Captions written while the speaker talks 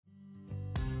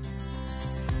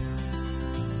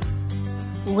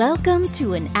Welcome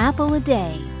to An Apple a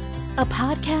Day, a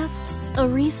podcast, a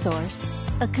resource,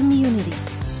 a community.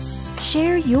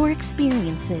 Share your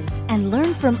experiences and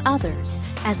learn from others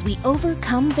as we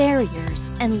overcome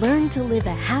barriers and learn to live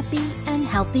a happy and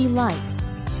healthy life.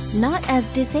 Not as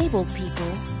disabled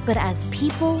people, but as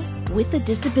people with a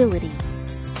disability.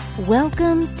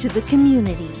 Welcome to the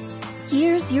community.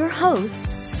 Here's your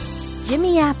host,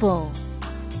 Jimmy Apple.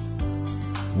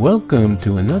 Welcome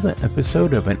to another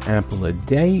episode of An Apple a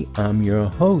Day. I'm your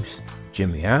host,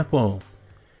 Jimmy Apple.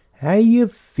 How you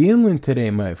feeling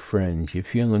today, my friends? You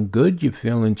feeling good? You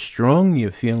feeling strong?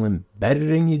 You feeling better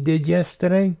than you did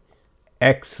yesterday?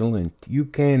 Excellent. You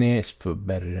can't ask for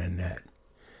better than that.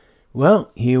 Well,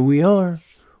 here we are.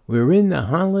 We're in the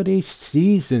holiday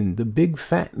season. The big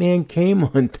fat man came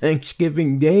on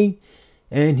Thanksgiving Day,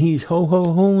 and he's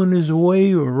ho-ho-hoing his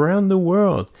way around the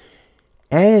world.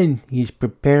 And he's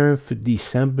preparing for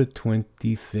December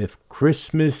 25th,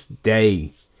 Christmas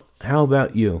Day. How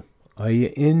about you? Are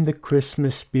you in the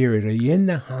Christmas spirit? Are you in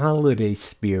the holiday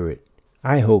spirit?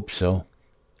 I hope so.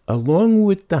 Along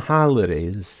with the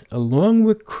holidays, along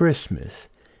with Christmas,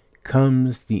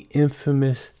 comes the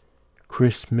infamous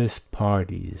Christmas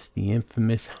parties, the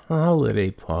infamous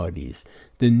holiday parties,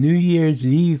 the New Year's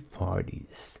Eve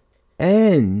parties.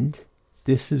 And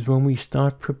this is when we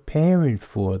start preparing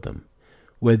for them.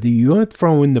 Whether you're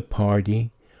throwing the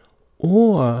party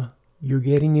or you're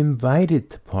getting invited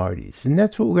to parties. And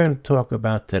that's what we're going to talk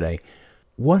about today.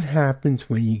 What happens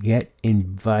when you get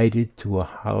invited to a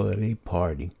holiday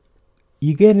party?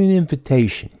 You get an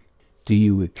invitation. Do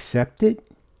you accept it?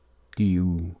 Do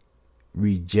you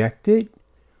reject it?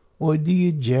 Or do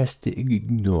you just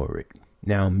ignore it?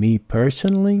 Now, me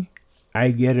personally,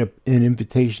 I get an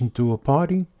invitation to a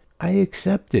party. I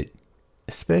accept it,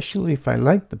 especially if I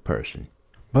like the person.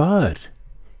 But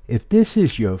if this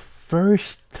is your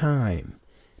first time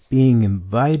being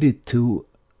invited to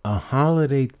a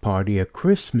holiday party, a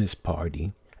Christmas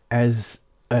party, as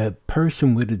a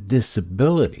person with a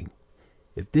disability,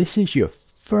 if this is your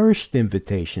first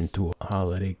invitation to a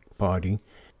holiday party,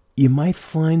 you might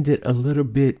find it a little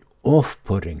bit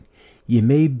off-putting. You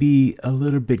may be a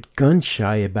little bit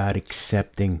gun-shy about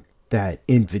accepting that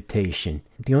invitation.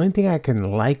 The only thing I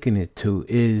can liken it to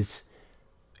is,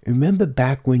 remember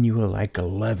back when you were like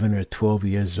 11 or 12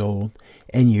 years old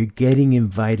and you're getting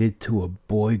invited to a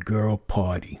boy-girl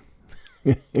party?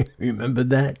 Remember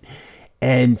that?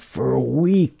 And for a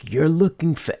week, you're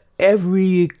looking for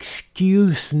every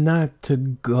excuse not to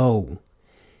go.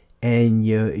 And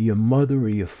your mother or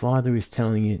your father is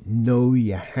telling you, no,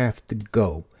 you have to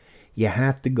go. You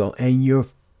have to go. And you're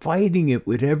fighting it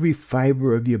with every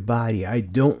fiber of your body. I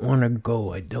don't want to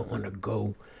go. I don't want to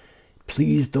go.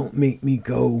 Please don't make me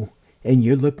go. And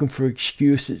you're looking for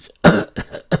excuses.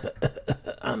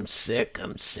 I'm sick,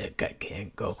 I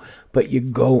can't go. But you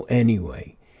go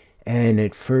anyway. And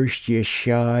at first you're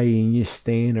shy and you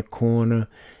stay in a corner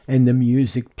and the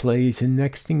music plays. And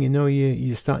next thing you know,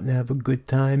 you're starting to have a good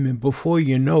time. And before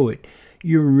you know it,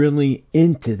 you're really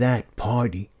into that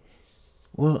party.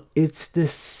 Well, it's the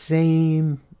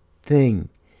same thing.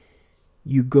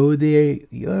 You go there,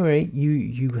 all right,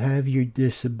 you have your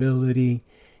disability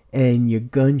and you're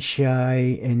gun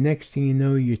shy, and next thing you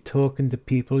know, you're talking to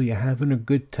people, you're having a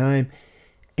good time,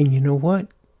 and you know what?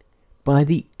 By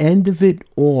the end of it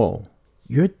all,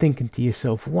 you're thinking to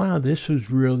yourself, wow, this was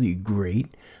really great.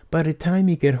 By the time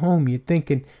you get home, you're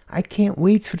thinking, I can't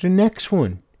wait for the next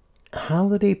one.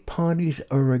 Holiday parties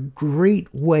are a great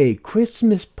way,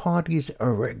 Christmas parties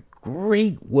are a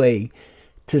great way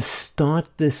to start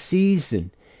the season.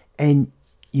 And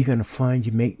you're going to find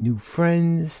you make new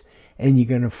friends, and you're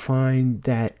going to find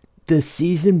that the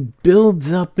season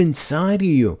builds up inside of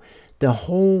you. The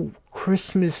whole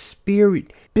Christmas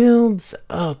spirit builds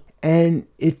up and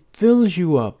it fills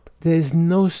you up. There's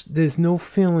no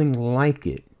feeling like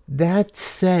it. That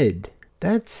said,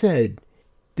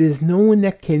 there's no one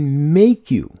that can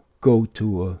make you go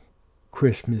to a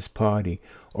Christmas party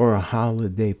or a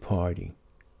holiday party.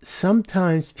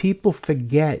 Sometimes people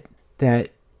forget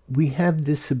that we have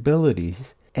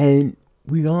disabilities and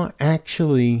we aren't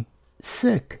actually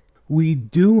sick. We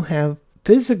do have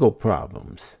physical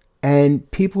problems, and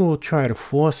people will try to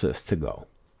force us to go.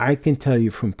 I can tell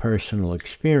you from personal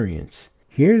experience.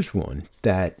 Here's one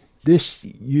that this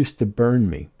used to burn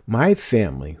me. My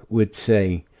family would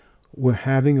say, we're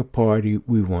having a party,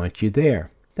 we want you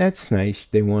there. That's nice,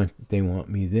 they want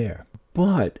me there.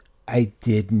 But I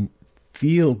didn't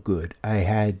feel good. I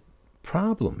had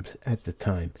problems at the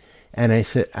time. And I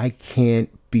said, I can't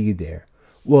be there.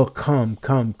 Well, come.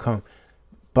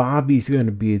 Bobby's going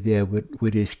to be there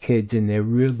with his kids, and they're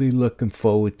really looking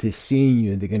forward to seeing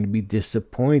you. They're going to be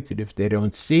disappointed if they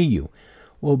don't see you.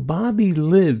 Well, Bobby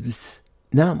lives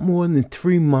not more than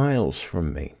 3 miles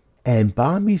from me. And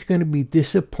Bobby's going to be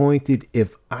disappointed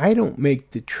if I don't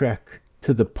make the trek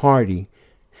to the party.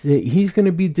 He's going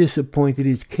to be disappointed.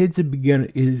 His kids are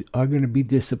going to be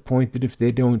disappointed if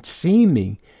they don't see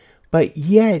me. But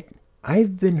yet,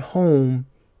 I've been home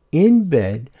in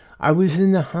bed. I was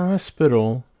in the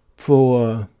hospital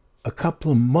for a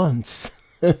couple of months.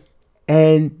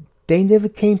 And they never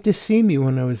came to see me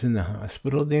when I was in the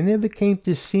hospital. They never came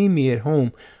to see me at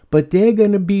home. But they're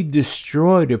going to be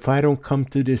destroyed if I don't come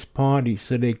to this party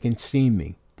so they can see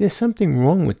me. There's something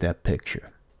wrong with that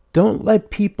picture. Don't let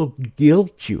people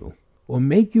guilt you or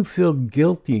make you feel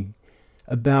guilty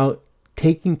about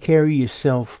taking care of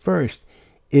yourself first.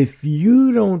 If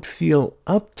you don't feel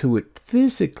up to it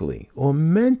physically or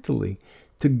mentally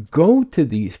to go to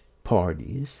these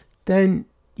parties, then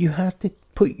you have to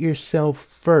put yourself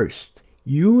first.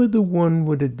 You are the one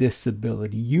with a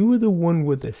disability. You are the one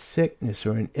with a sickness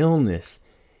or an illness.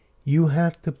 You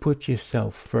have to put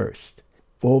yourself first.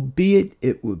 Albeit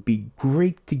it would be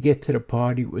great to get to the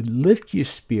party, it would lift your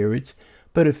spirits,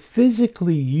 but if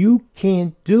physically you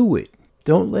can't do it,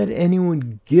 don't let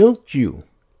anyone guilt you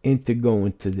into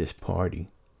going to this party.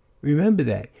 Remember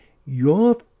that.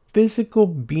 Your physical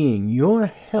being, your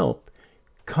health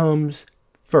comes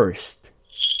first.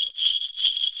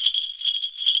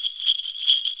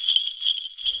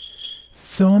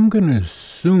 So I'm going to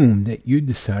assume that you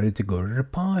decided to go to the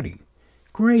party.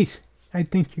 Great. I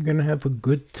think you're going to have a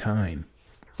good time.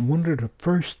 One of the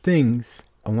first things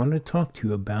I want to talk to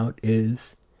you about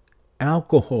is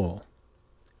alcohol.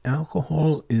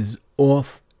 Alcohol is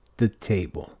off the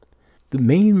table. The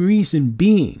main reason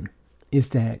being is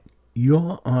that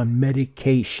you're on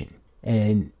medication,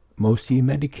 and most of your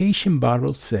medication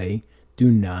bottles say do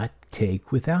not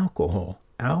take with alcohol.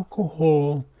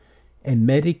 Alcohol and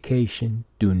medication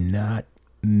do not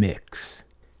mix.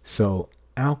 So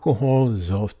alcohol is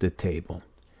off the table.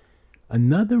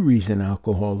 Another reason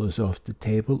alcohol is off the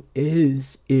table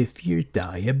is if you're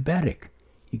diabetic.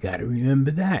 You got to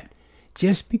remember that.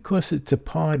 Just because it's a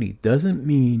party doesn't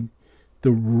mean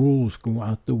the rules go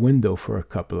out the window for a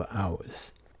couple of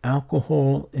hours.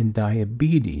 Alcohol and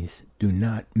diabetes do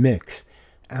not mix.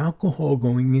 Alcohol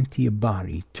going into your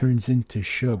body turns into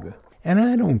sugar. And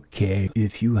I don't care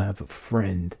if you have a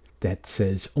friend that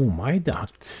says, oh, my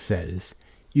doctor says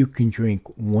you can drink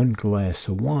 1 glass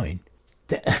of wine.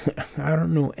 I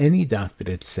don't know any doctor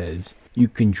that says you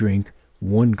can drink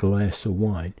 1 glass of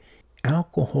wine.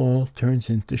 Alcohol turns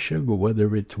into sugar,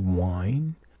 whether it's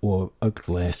wine or a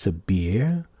glass of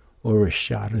beer or a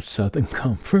shot of Southern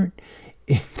Comfort.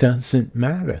 It doesn't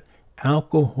matter.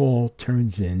 Alcohol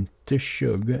turns into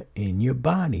sugar in your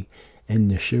body.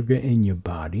 And the sugar in your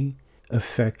body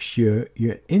affects your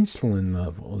insulin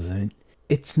levels, and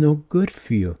it's no good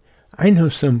for you. I know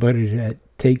somebody that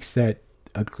takes a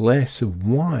glass of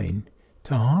wine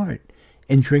to heart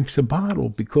and drinks a bottle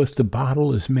because the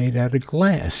bottle is made out of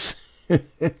glass.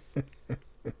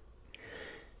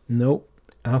 Nope,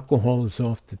 alcohol is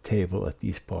off the table at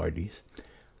these parties.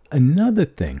 Another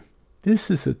thing, this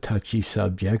is a touchy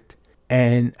subject,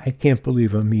 and I can't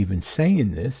believe I'm even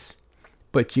saying this,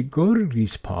 but you go to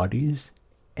these parties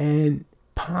and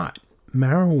pot,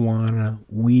 marijuana,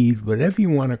 weed, whatever you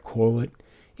want to call it,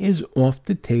 is off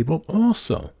the table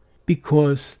also.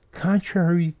 Because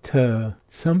contrary to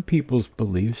some people's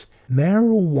beliefs,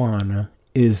 marijuana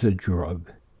is a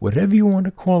drug. Whatever you want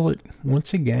to call it,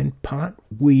 once again, pot,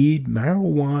 weed,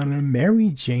 marijuana, Mary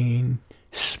Jane,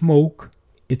 smoke,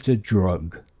 it's a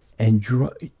drug. And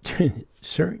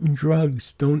certain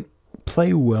drugs don't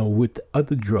play well with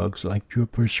other drugs like your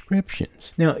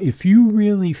prescriptions. Now, if you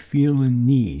really feel a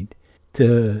need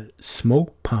to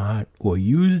smoke pot or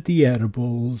use the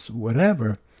edibles,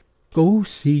 whatever, go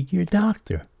see your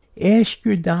doctor. Ask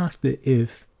your doctor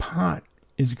if pot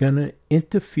is going to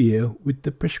interfere with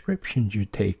the prescriptions you're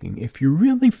taking. If you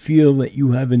really feel that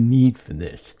you have a need for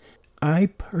this, I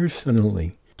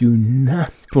personally do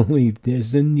not believe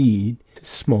there's a need to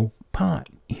smoke pot.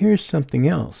 Here's something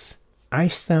else. I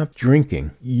stopped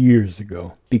drinking years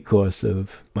ago because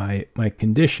of my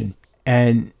condition.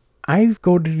 And I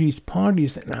go to these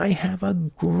parties and I have a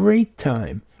great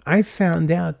time. I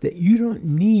found out that you don't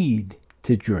need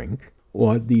to drink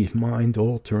or these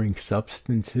mind-altering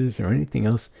substances or anything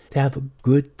else to have a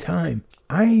good time.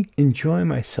 I enjoy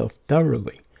myself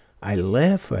thoroughly. I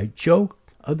laugh, I joke.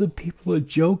 Other people are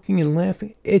joking and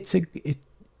laughing.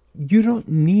 You don't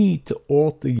need to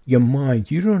alter your mind.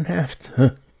 You don't have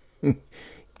to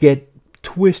get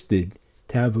twisted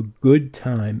to have a good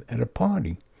time at a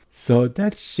party. So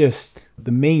that's just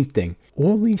the main thing.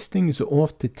 All these things are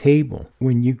off the table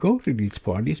when you go to these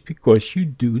parties because you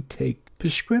do take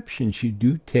prescriptions, you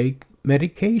do take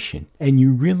medication, and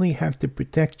you really have to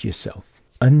protect yourself.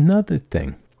 Another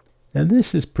thing, now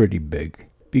this is pretty big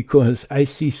because I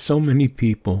see so many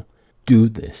people do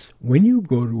this. When you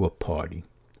go to a party,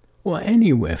 or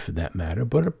anywhere for that matter,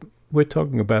 but we're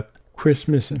talking about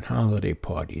Christmas and holiday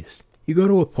parties. You go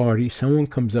to a party, someone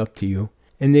comes up to you,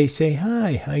 and they say,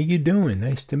 "Hi, how you doing?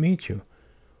 Nice to meet you."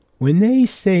 When they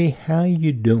say, "How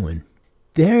you doing?"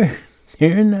 they're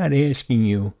not asking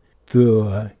you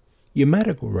for your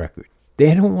medical record.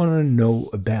 They don't want to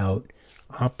know about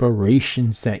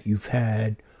operations that you've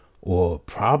had or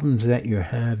problems that you're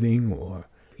having or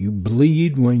you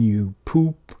bleed when you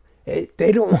poop.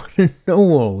 They don't want to know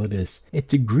all of this.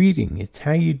 It's a greeting. It's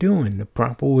how you doing. The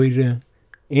proper way to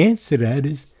answer that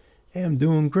is, "Hey, I'm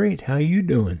doing great. How you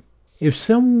doing?" If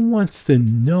someone wants to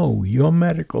know your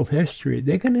medical history,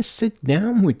 they're going to sit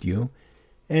down with you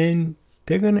and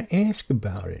they're going to ask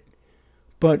about it.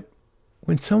 But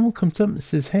when someone comes up and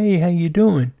says, "Hey, how you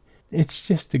doing?" it's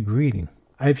just a greeting.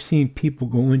 I've seen people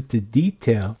go into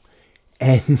detail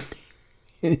and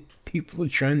people are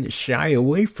trying to shy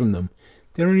away from them.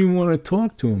 They don't even want to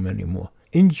talk to them anymore.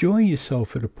 Enjoy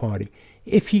yourself at a party.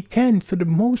 If you can, for the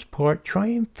most part, try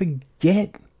and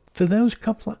forget. For those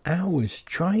couple of hours,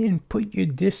 try and put your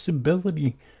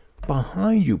disability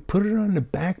behind you. Put it on the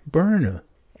back burner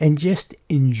and just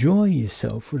enjoy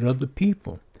yourself with other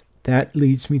people. That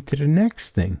leads me to the next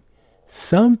thing.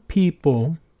 Some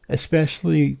people,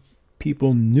 especially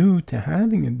people new to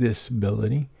having a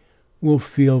disability, will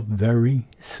feel very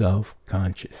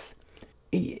self-conscious.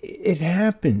 It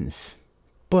happens,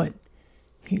 but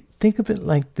think of it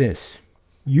like this.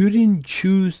 You didn't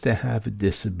choose to have a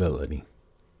disability.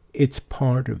 It's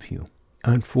part of you.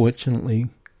 Unfortunately,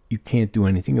 you can't do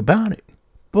anything about it.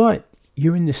 But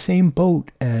you're in the same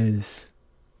boat as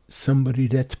somebody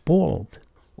that's bald,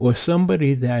 or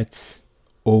somebody that's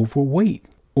overweight,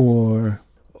 or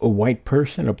a white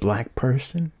person, a black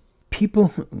person.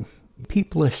 People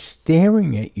are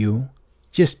staring at you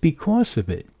just because of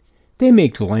it. They may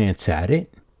glance at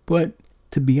it, but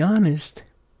to be honest,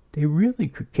 they really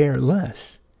could care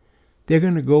less. They're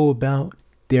going to go about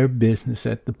their business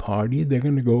at the party. They're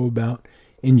going to go about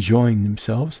enjoying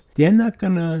themselves. They're not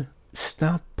going to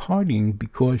stop partying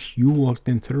because you walked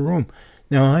into the room.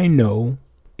 Now, I know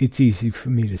it's easy for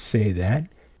me to say that,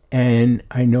 and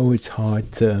I know it's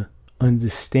hard to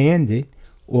understand it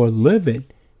or live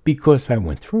it because I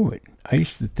went through it. I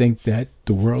used to think that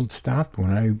the world stopped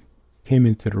when I came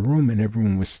into the room and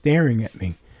everyone was staring at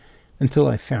me until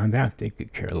I found out they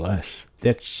could care less.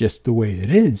 That's just the way it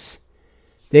is.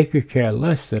 They could care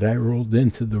less that I rolled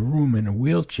into the room in a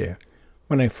wheelchair.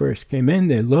 When I first came in,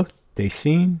 they looked, they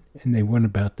seen, and they went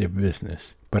about their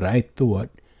business. But I thought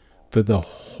for the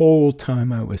whole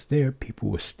time I was there, people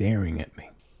were staring at me.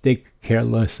 They could care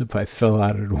less if I fell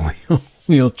out of the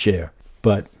wheelchair.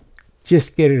 But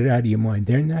just get it out of your mind.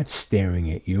 They're not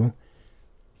staring at you.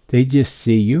 They just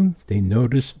see you. They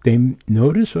notice,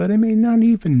 or they may not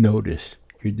even notice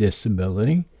your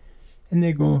disability. And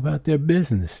they go about their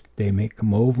business. They may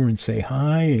come over and say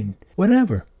hi and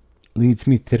whatever. Leads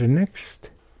me to the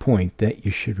next point that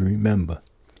you should remember.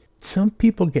 Some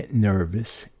people get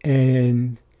nervous,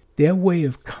 and their way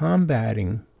of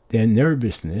combating their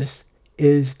nervousness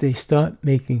is they start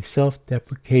making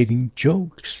self-deprecating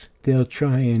jokes. They'll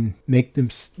try and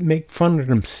make fun of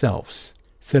themselves,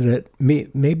 so that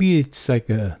maybe it's like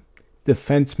a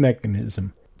defense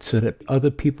mechanism, so that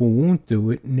other people won't do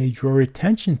it, and they draw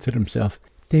attention to themselves.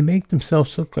 They make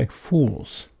themselves look like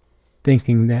fools,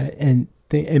 thinking that, and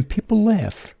people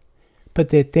laugh, but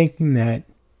they're thinking that,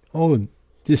 oh,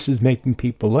 this is making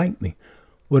people like me.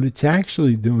 What it's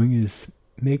actually doing is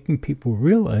making people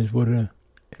realize what an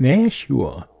ass you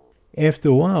are. After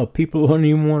a while, people don't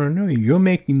even want to know you. You're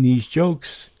making these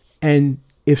jokes, and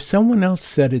if someone else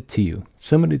said it to you,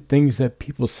 some of the things that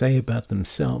people say about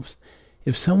themselves,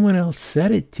 if someone else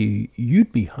said it to you,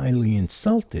 you'd be highly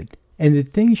insulted. And the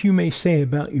things you may say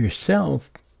about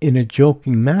yourself in a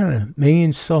joking manner may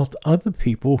insult other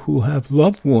people who have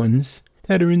loved ones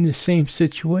that are in the same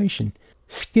situation.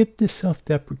 Skip the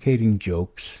self-deprecating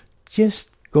jokes. Just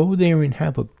go there and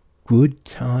have a good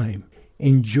time.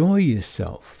 Enjoy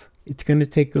yourself. It's going to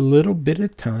take a little bit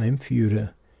of time for you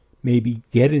to maybe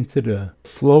get into the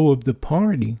flow of the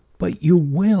party, but you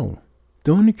will.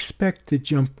 Don't expect to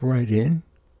jump right in,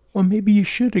 or maybe you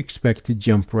should expect to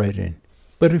jump right in.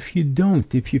 But if you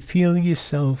don't, if you feel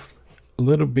yourself a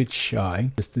little bit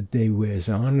shy as the day wears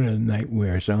on or the night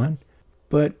wears on,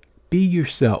 but be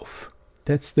yourself.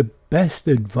 That's the best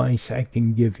advice I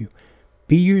can give you.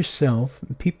 Be yourself.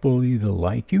 People will either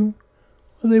like you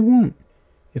or they won't.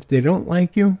 If they don't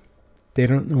like you, they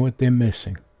don't know what they're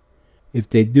missing. If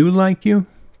they do like you,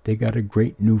 they got a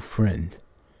great new friend.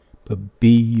 But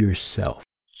be yourself.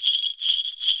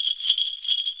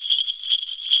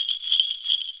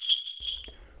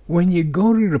 When you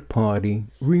go to the party,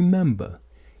 remember,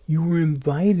 you were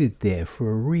invited there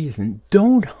for a reason.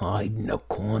 Don't hide in a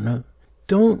corner.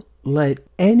 Don't let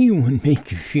anyone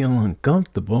make you feel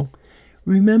uncomfortable.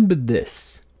 Remember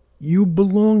this. You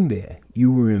belong there.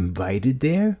 You were invited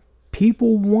there.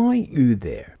 People want you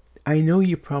there. I know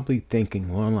you're probably thinking,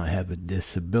 well, I have a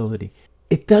disability.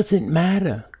 It doesn't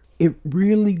matter. It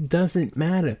really doesn't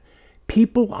matter.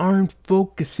 People aren't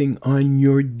focusing on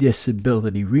your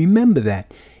disability. Remember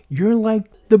that. You're like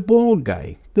the bald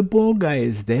guy. The bald guy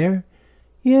is there.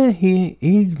 Yeah,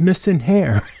 he's missing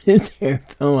hair. His hair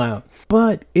fell out.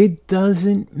 But it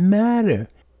doesn't matter.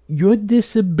 Your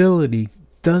disability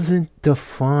doesn't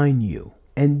define you.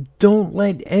 And don't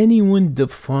let anyone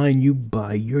define you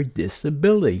by your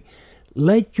disability.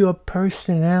 Let your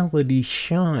personality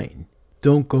shine.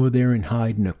 Don't go there and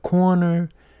hide in a corner.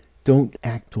 Don't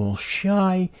act all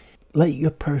shy. Let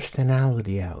your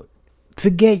personality out.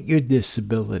 Forget your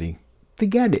disability.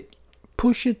 Forget it.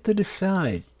 Push it to the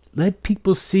side. Let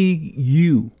people see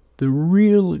you, the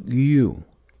real you.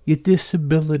 Your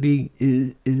disability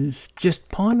is just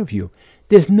part of you.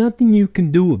 There's nothing you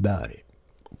can do about it.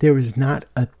 There is not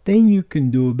a thing you can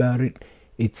do about it.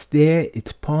 It's there.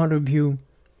 It's part of you.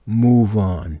 Move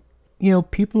on. You know,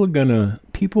 people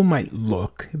might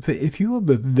look. If you have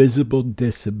a visible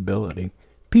disability,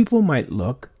 people might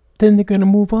look. Then they're going to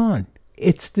move on.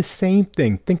 It's the same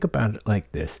thing. Think about it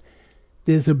like this.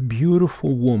 There's a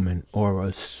beautiful woman or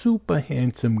a super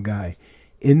handsome guy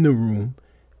in the room,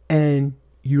 and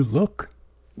you look.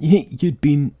 You'd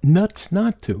be nuts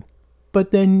not to. But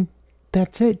then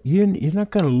that's it. You're not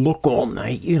going to look all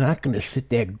night. You're not going to sit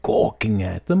there gawking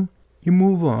at them. You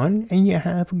move on and you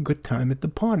have a good time at the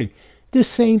party. The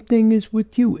same thing is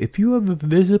with you. If you have a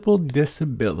visible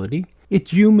disability,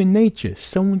 it's human nature.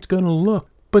 Someone's going to look.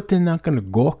 But they're not going to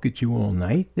gawk at you all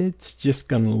night. It's just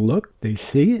going to look, they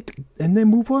see it, and they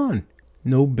move on.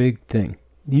 No big thing.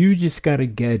 You just got to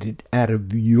get it out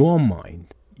of your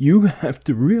mind. You have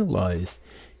to realize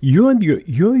you're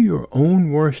your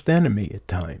own worst enemy at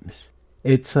times.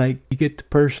 It's like you get the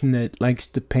person that likes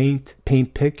to paint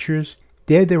pictures.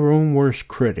 They're their own worst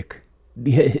critic.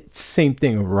 It's the same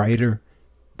thing, a writer.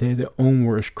 They're their own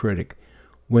worst critic.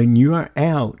 When you're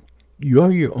out,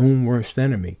 you're your own worst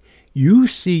enemy. You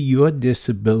see your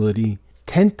disability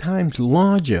 10 times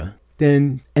larger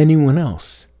than anyone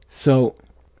else. So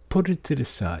put it to the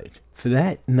side. For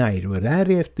that night or that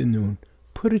afternoon,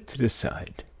 put it to the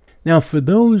side. Now, for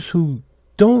those who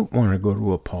don't want to go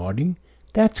to a party,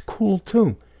 that's cool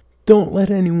too. Don't let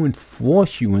anyone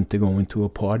force you into going to a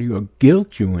party or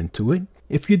guilt you into it.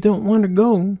 If you don't want to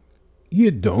go, you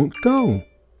don't go.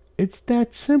 It's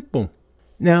that simple.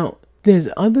 Now, there's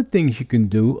other things you can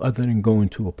do other than going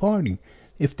to a party.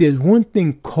 If there's one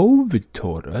thing COVID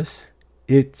taught us,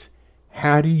 it's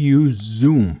how to use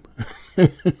Zoom.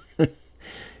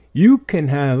 You can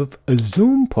have a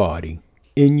Zoom party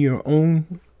in your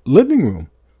own living room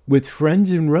with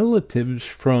friends and relatives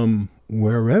from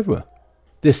wherever.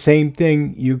 The same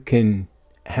thing, you can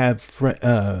have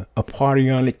a party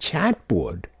on a chat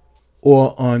board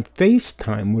or on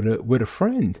FaceTime with a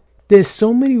friend. There's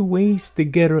so many ways to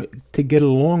get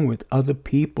along with other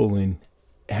people and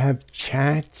have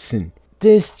chats, and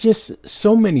there's just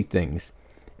so many things.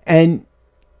 And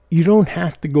you don't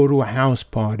have to go to a house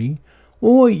party,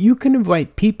 or you can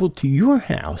invite people to your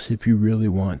house if you really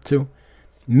want to.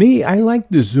 Me, I like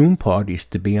the Zoom parties,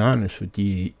 to be honest with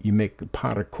you. You make a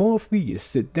pot of coffee, you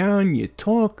sit down, you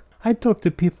talk. I talk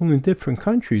to people in different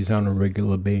countries on a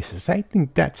regular basis. I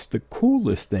think that's the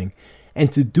coolest thing.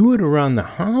 And to do it around the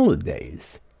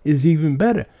holidays is even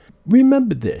better.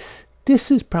 Remember this.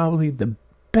 This is probably the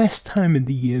best time of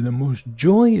the year, the most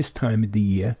joyous time of the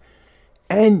year.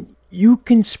 And you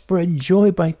can spread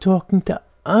joy by talking to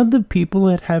other people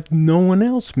that have no one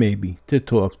else maybe to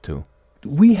talk to.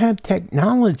 We have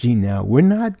technology now. We're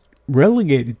not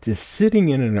relegated to sitting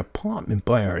in an apartment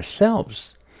by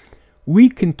ourselves. We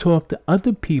can talk to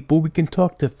other people. We can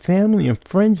talk to family and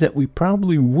friends that we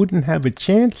probably wouldn't have a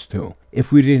chance to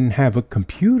if we didn't have a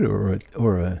computer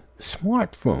or a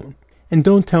smartphone. And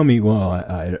don't tell me, well,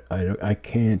 I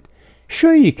can't.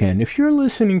 Sure you can. If you're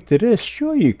listening to this,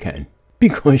 sure you can.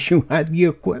 Because you have the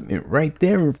equipment right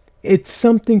there. It's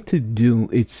something to do.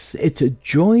 It's a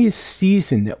joyous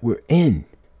season that we're in.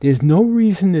 There's no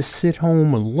reason to sit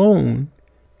home alone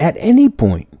at any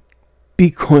point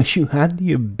because you have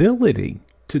the ability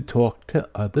to talk to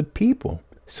other people.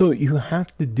 So you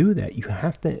have to do that. You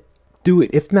have to do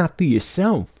it, if not to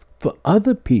yourself, for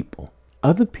other people.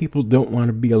 Other people don't want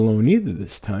to be alone either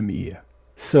this time of year.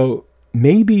 So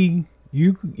maybe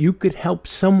you could help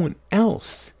someone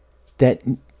else that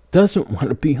doesn't want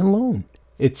to be alone.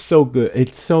 It's so good.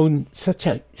 It's such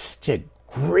a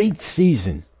great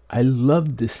season. I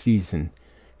love this season.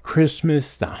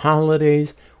 Christmas, the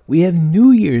holidays. We have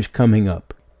New Year's coming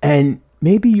up. And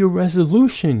maybe your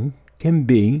resolution can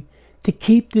be to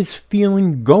keep this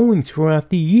feeling going throughout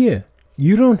the year.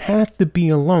 You don't have to be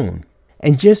alone.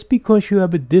 And just because you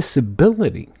have a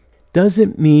disability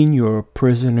doesn't mean you're a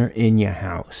prisoner in your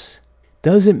house.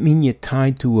 Doesn't mean you're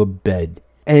tied to a bed.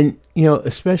 And,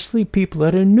 especially people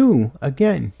that are new,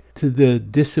 again, to the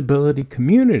disability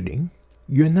community,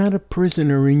 you're not a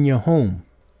prisoner in your home.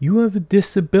 You have a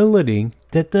disability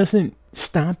that doesn't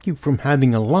stop you from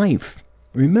having a life.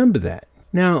 Remember that.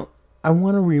 Now, I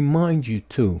want to remind you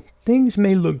too, things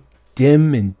may look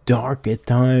dim and dark at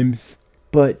times,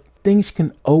 but things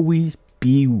can always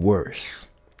be worse.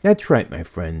 That's right, my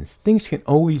friends. Things can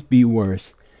always be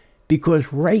worse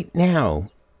because right now,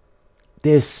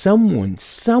 there's someone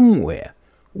somewhere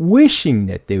wishing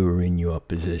that they were in your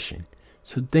position.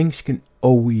 So things can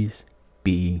always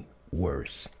be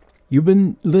worse. You've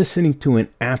been listening to an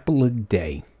Apple a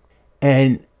Day,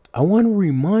 and I want to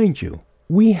remind you,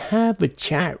 we have a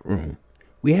chat room.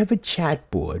 We have a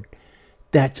chat board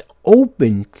that's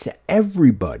open to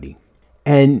everybody.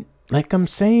 And like I'm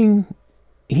saying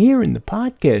here in the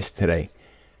podcast today,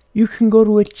 you can go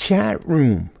to a chat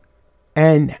room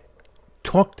and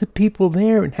talk to people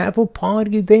there and have a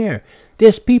party there.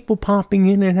 There's people popping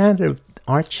in and out of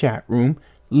our chat room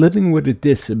living with a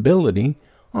disability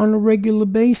on a regular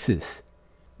basis.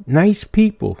 Nice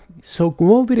people. So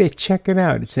go over there, check it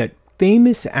out. It's at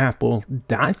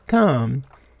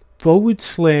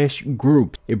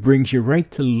famousapple.com/groups. It brings you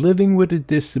right to living with a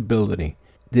disability.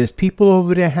 There's people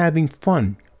over there having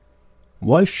fun.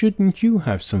 Why shouldn't you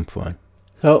have some fun?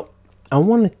 So I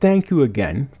want to thank you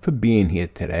again for being here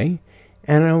today.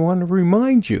 And I want to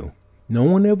remind you, no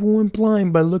one ever went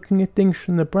blind by looking at things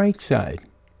from the bright side.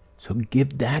 So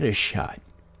give that a shot.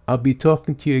 I'll be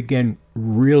talking to you again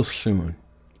real soon.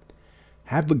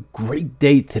 Have a great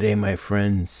day today, my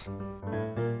friends.